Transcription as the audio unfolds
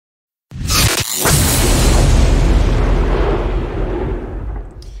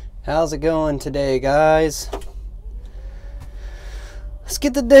How's it going today, guys? Let's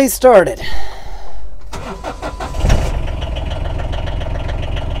get the day started.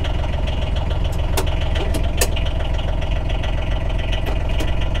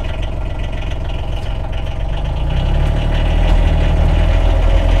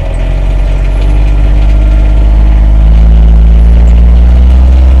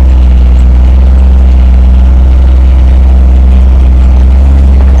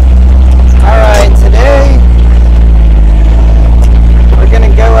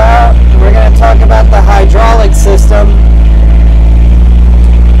 Hydraulic system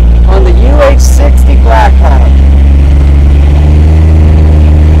on the UH60 Black Hawk.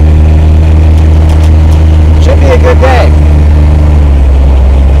 Should be a good day.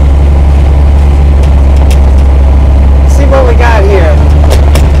 Let's see what we got here.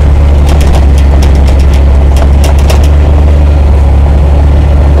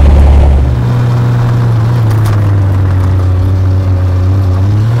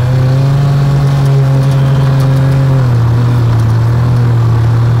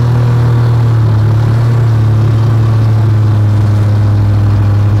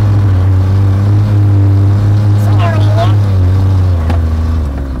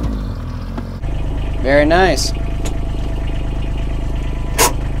 Very nice.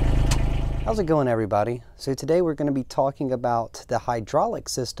 How's it going, everybody? So today we're going to be talking about the hydraulic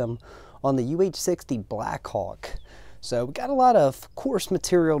system on the UH60 Black Hawk. So we got a lot of course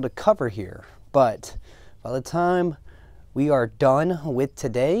material to cover here, but by the time we are done with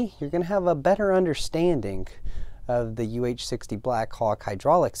today, you're going to have a better understanding of the UH60 Black Hawk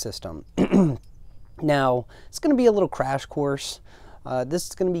hydraulic system. Now, it's going to be a little crash course. This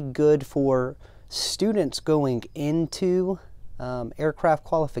is going to be good for students going into aircraft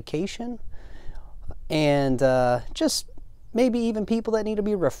qualification and just maybe even people that need to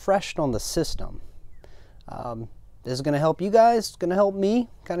be refreshed on the system. This is going to help you guys. It's going to help me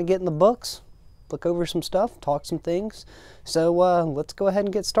kind of get in the books, look over some stuff, talk some things. So let's go ahead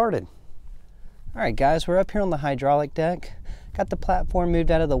and get started. All right, guys, we're up here on the hydraulic deck. Got the platform moved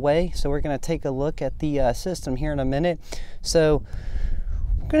out of the way, so we're going to take a look at the system here in a minute. So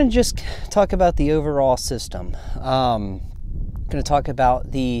I'm going to just talk about the overall system. I'm going to talk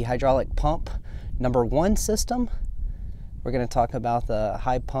about the hydraulic pump number 1 system. We're going to talk about the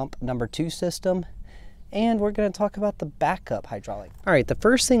high pump number 2 system. And we're going to talk about the backup hydraulic. All right, the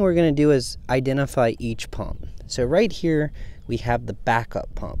first thing we're going to do is identify each pump. So right here, we have the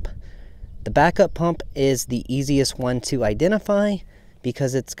backup pump. The backup pump is the easiest one to identify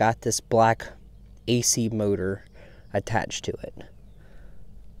because it's got this black AC motor attached to it.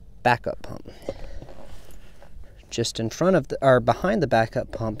 Backup pump. Just in front of or behind the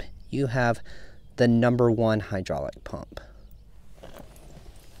backup pump, you have the number 1 hydraulic pump.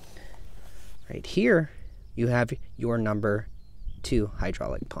 Right here, you have your number 2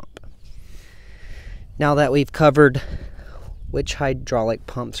 hydraulic pump. Now that we've covered which hydraulic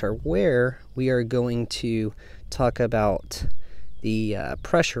pumps are where, we are going to talk about the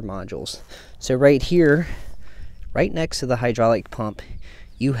pressure modules. So right here, right next to the hydraulic pump,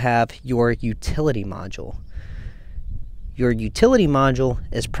 you have your utility module. Your utility module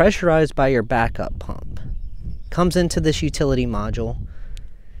is pressurized by your backup pump. Comes into this utility module,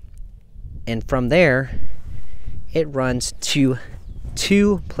 and from there, it runs to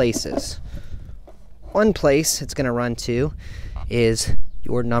 2 places. One place it's going to run to is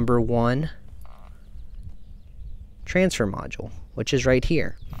your number 1 transfer module, which is right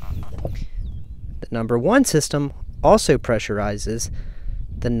here. The number 1 system also pressurizes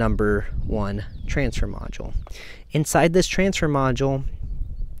the number 1 transfer module. Inside this transfer module,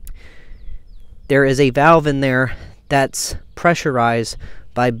 there is a valve in there that's pressurized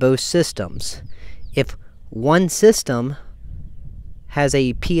by both systems. If one system has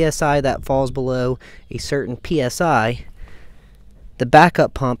a PSI that falls below a certain PSI, the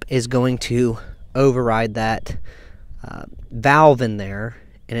backup pump is going to override that valve in there,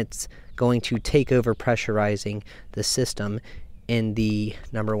 and it's going to take over pressurizing the system in the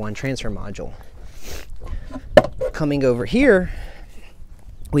number 1 transfer module. Coming over here,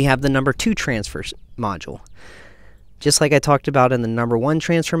 we have the number 2 transfer module. Just like I talked about in the number 1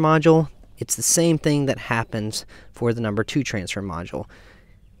 transfer module, it's the same thing that happens for the number 2 transfer module.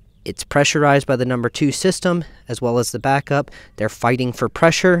 It's pressurized by the number 2 system as well as the backup. They're fighting for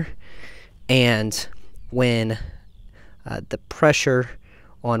pressure, and when the pressure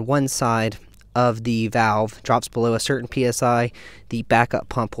on one side of the valve drops below a certain PSI, the backup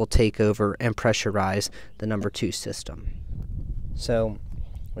pump will take over and pressurize the number 2 system. So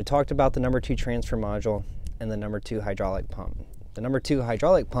we talked about the number 2 transfer module and the number 2 hydraulic pump. the number 2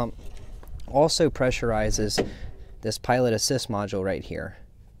 hydraulic pump also pressurizes this pilot assist module right here.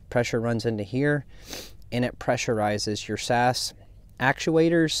 Pressure runs into here and it pressurizes your SAS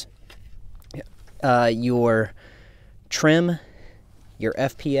actuators, your trim, your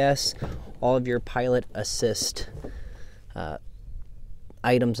FPS, all of your pilot assist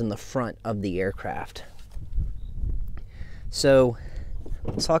items in the front of the aircraft. So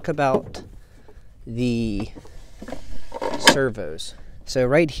let's talk about the servos. So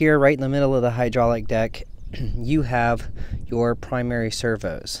right here, right in the middle of the hydraulic deck, you have your primary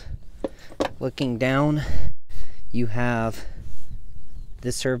servos. Looking down, you have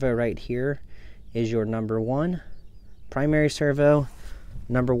this servo right here is your number 1 primary servo,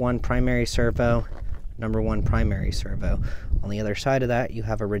 number 1 primary servo, number 1 primary servo. On the other side of that, you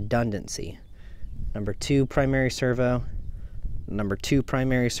have a redundancy. Number 2 primary servo, number 2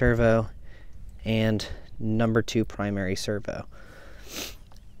 primary servo, and number 2 primary servo.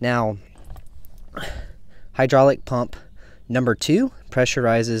 Now, hydraulic pump number 2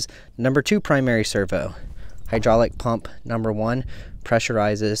 pressurizes number 2 primary servo. Hydraulic pump number 1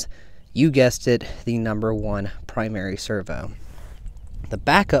 pressurizes, you guessed it, the number 1 primary servo. The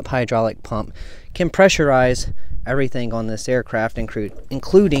backup hydraulic pump can pressurize everything on this aircraft,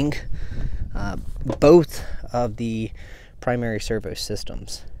 including both of the primary servo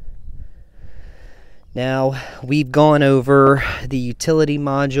systems. Now, we've gone over the utility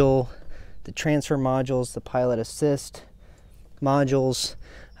module, the transfer modules, the pilot assist modules.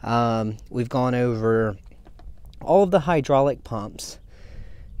 We've gone over all of the hydraulic pumps.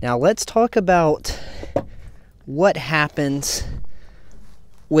 Now let's talk about what happens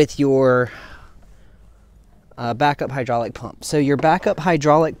with your backup hydraulic pump. So your backup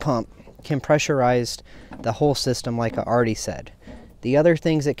hydraulic pump can pressurize the whole system, like I already said. The other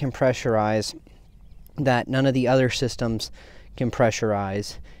things it can pressurize that none of the other systems can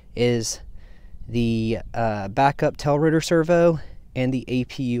pressurize is the backup tail rotor servo and the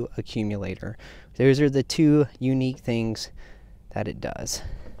APU accumulator. Those are the 2 unique things that it does.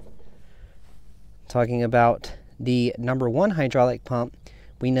 Talking about the number 1 hydraulic pump,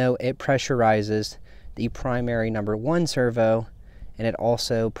 we know it pressurizes the primary number 1 servo, and it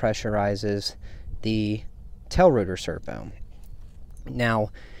also pressurizes the tail rotor servo.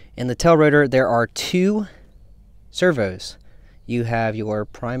 Now, in the tail rotor, there are 2 servos. You have your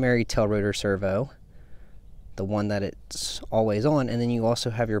primary tail rotor servo, the one that it's always on, and then you also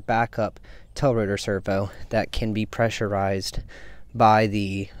have your backup tail rotor servo that can be pressurized by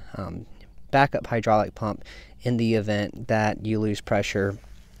the backup hydraulic pump in the event that you lose pressure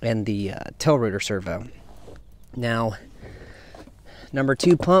in the tail rotor servo. Now, number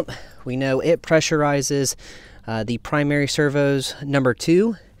 2 pump, we know it pressurizes the primary servos number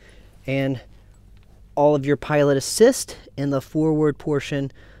 2 and all of your pilot assist in the forward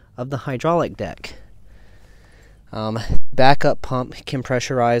portion of the hydraulic deck. Backup pump can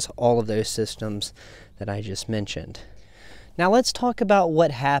pressurize all of those systems that I just mentioned. Now let's talk about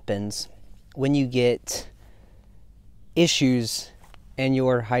what happens when you get issues in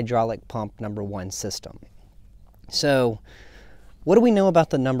your hydraulic pump number 1 system. So what do we know about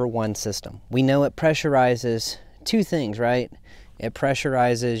the number 1 system? We know it pressurizes 2 things, right? It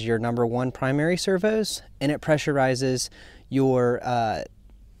pressurizes your number 1 primary servos, and it pressurizes your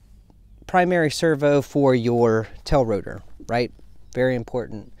primary servo for your tail rotor, right? Very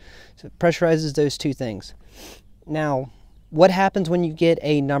important. So it pressurizes those 2 things. Now, what happens when you get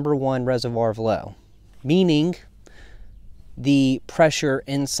a number 1 reservoir flow? Meaning the pressure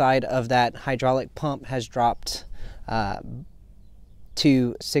inside of that hydraulic pump has dropped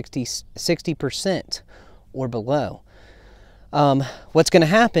to 60% or below. What's going to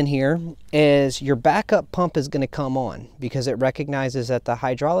happen here is your backup pump is going to come on because it recognizes that the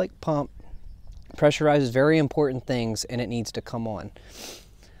hydraulic pump pressurizes very important things and it needs to come on.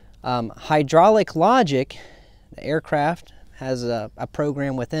 Hydraulic logic, the aircraft has a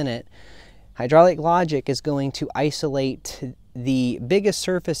program within it. Hydraulic logic is going to isolate the biggest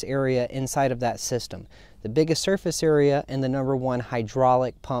surface area inside of that system. The biggest surface area in the number 1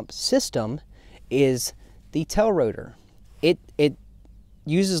 hydraulic pump system is the tail rotor. It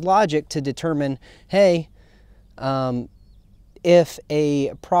uses logic to determine, hey, if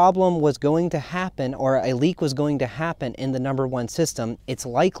a problem was going to happen or a leak was going to happen in the number 1 system, it's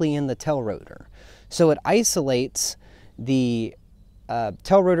likely in the tail rotor. So it isolates the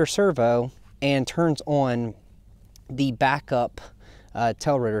tail rotor servo and turns on the backup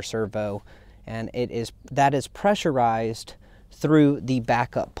tail rotor servo, and that is pressurized through the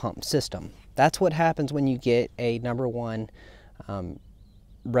backup pump system. That's what happens when you get a number 1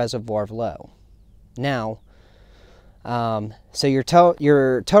 reservoir flow. Now, So your tail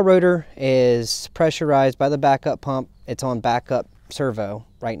rotor is pressurized by the backup pump. It's on backup servo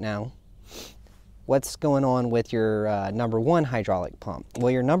right now. What's going on with your number one hydraulic pump?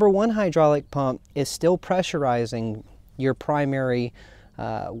 Well, your number one hydraulic pump is still pressurizing your primary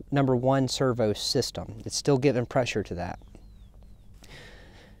number one servo system. It's still giving pressure to that.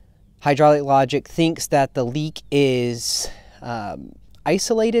 Hydraulic logic thinks that the leak is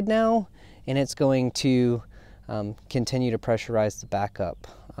isolated now, and it's going to continue to pressurize the backup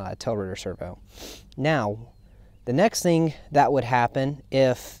tail rotor servo. Now, the next thing that would happen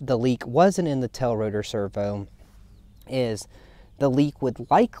if the leak wasn't in the tail rotor servo is the leak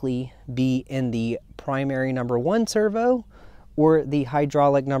would likely be in the primary number one servo or the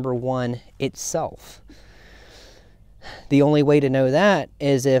hydraulic number one itself. The only way to know that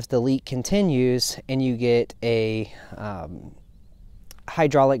is if the leak continues and you get a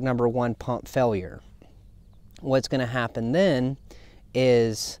hydraulic number one pump failure. What's going to happen then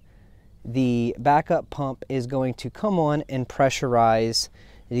is the backup pump is going to come on and pressurize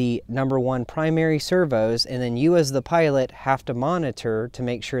the number one primary servos, and then you as the pilot have to monitor to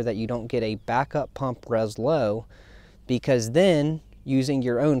make sure that you don't get a backup pump res low, because then using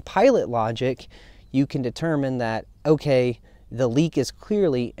your own pilot logic you can determine that, okay, the leak is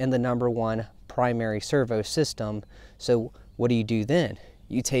clearly in the number one primary servo system. So what do you do then?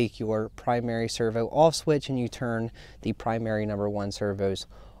 You take your primary servo off switch and you turn the primary number one servos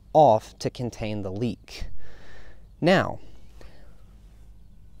off to contain the leak. Now,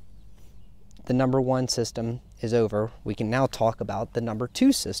 the number one system is over. We can now talk about the number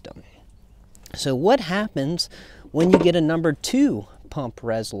two system. So what happens when you get a number two pump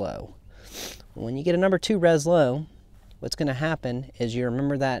res low? When you get a number two res low, what's going to happen is, you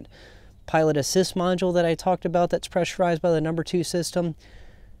remember that pilot assist module that I talked about that's pressurized by the number two system?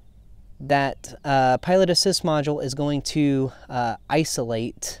 That pilot assist module is going to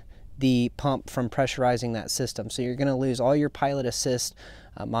isolate the pump from pressurizing that system. So you're going to lose all your pilot assist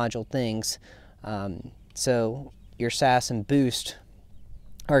module things. So your SAS and boost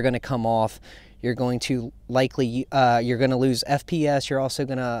are going to come off. You're going to likely, you're going to lose FPS. You're also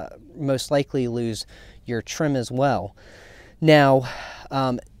going to most likely lose your trim as well. Now,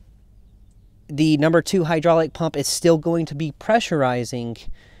 the number two hydraulic pump is still going to be pressurizing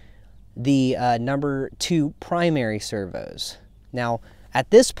the number two primary servos. Now, at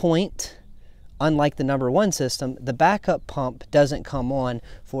this point, unlike the number one system, the backup pump doesn't come on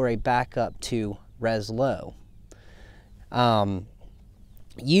for a backup to res low.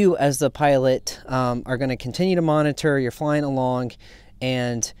 You as the pilot are going to continue to monitor. You're flying along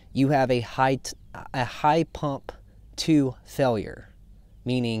and you have a high pump to failure,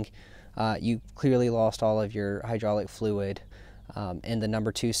 meaning you clearly lost all of your hydraulic fluid, and the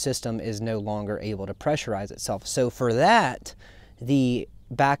number two system is no longer able to pressurize itself. So for that, the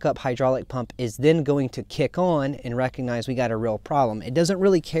backup hydraulic pump is then going to kick on and recognize we got a real problem. It doesn't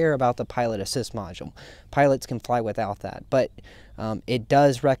really care about the pilot assist module. Pilots can fly without that, but it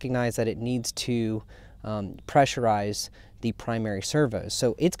does recognize that it needs to pressurize the primary servos.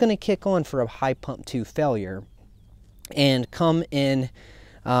 So it's going to kick on for a high pump to failure and come in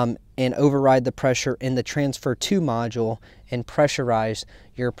and override the pressure in the transfer to module and pressurize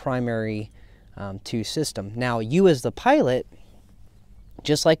your primary two system. Now, you as the pilot,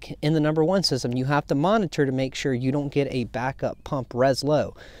 just like in the number one system, you have to monitor to make sure you don't get a backup pump res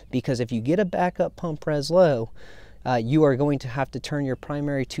low, because if you get a backup pump res low, you are going to have to turn your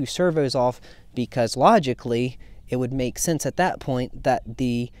primary two servos off, because logically it would make sense at that point that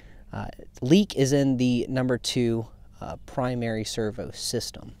the leak is in the number two primary servo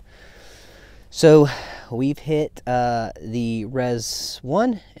system. So we've hit the res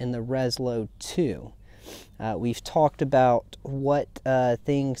 1 and the res low 2. We've talked about what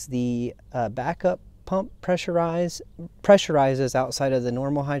things the backup pump pressurizes outside of the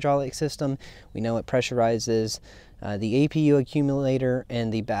normal hydraulic system. We know it pressurizes the APU accumulator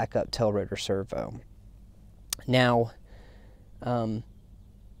and the backup tail rotor servo. Now,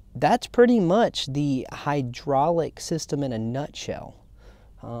 that's pretty much the hydraulic system in a nutshell.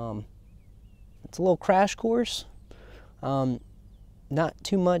 It's a little crash course. Not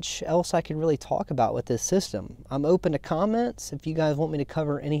too much else I could really talk about with this system. I'm open to comments if you guys want me to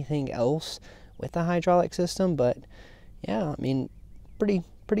cover anything else with the hydraulic system, but yeah, I mean, pretty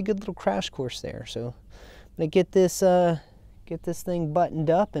good little crash course there. So I'm gonna get this thing buttoned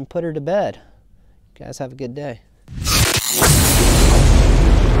up and put her to bed. You guys have a good day.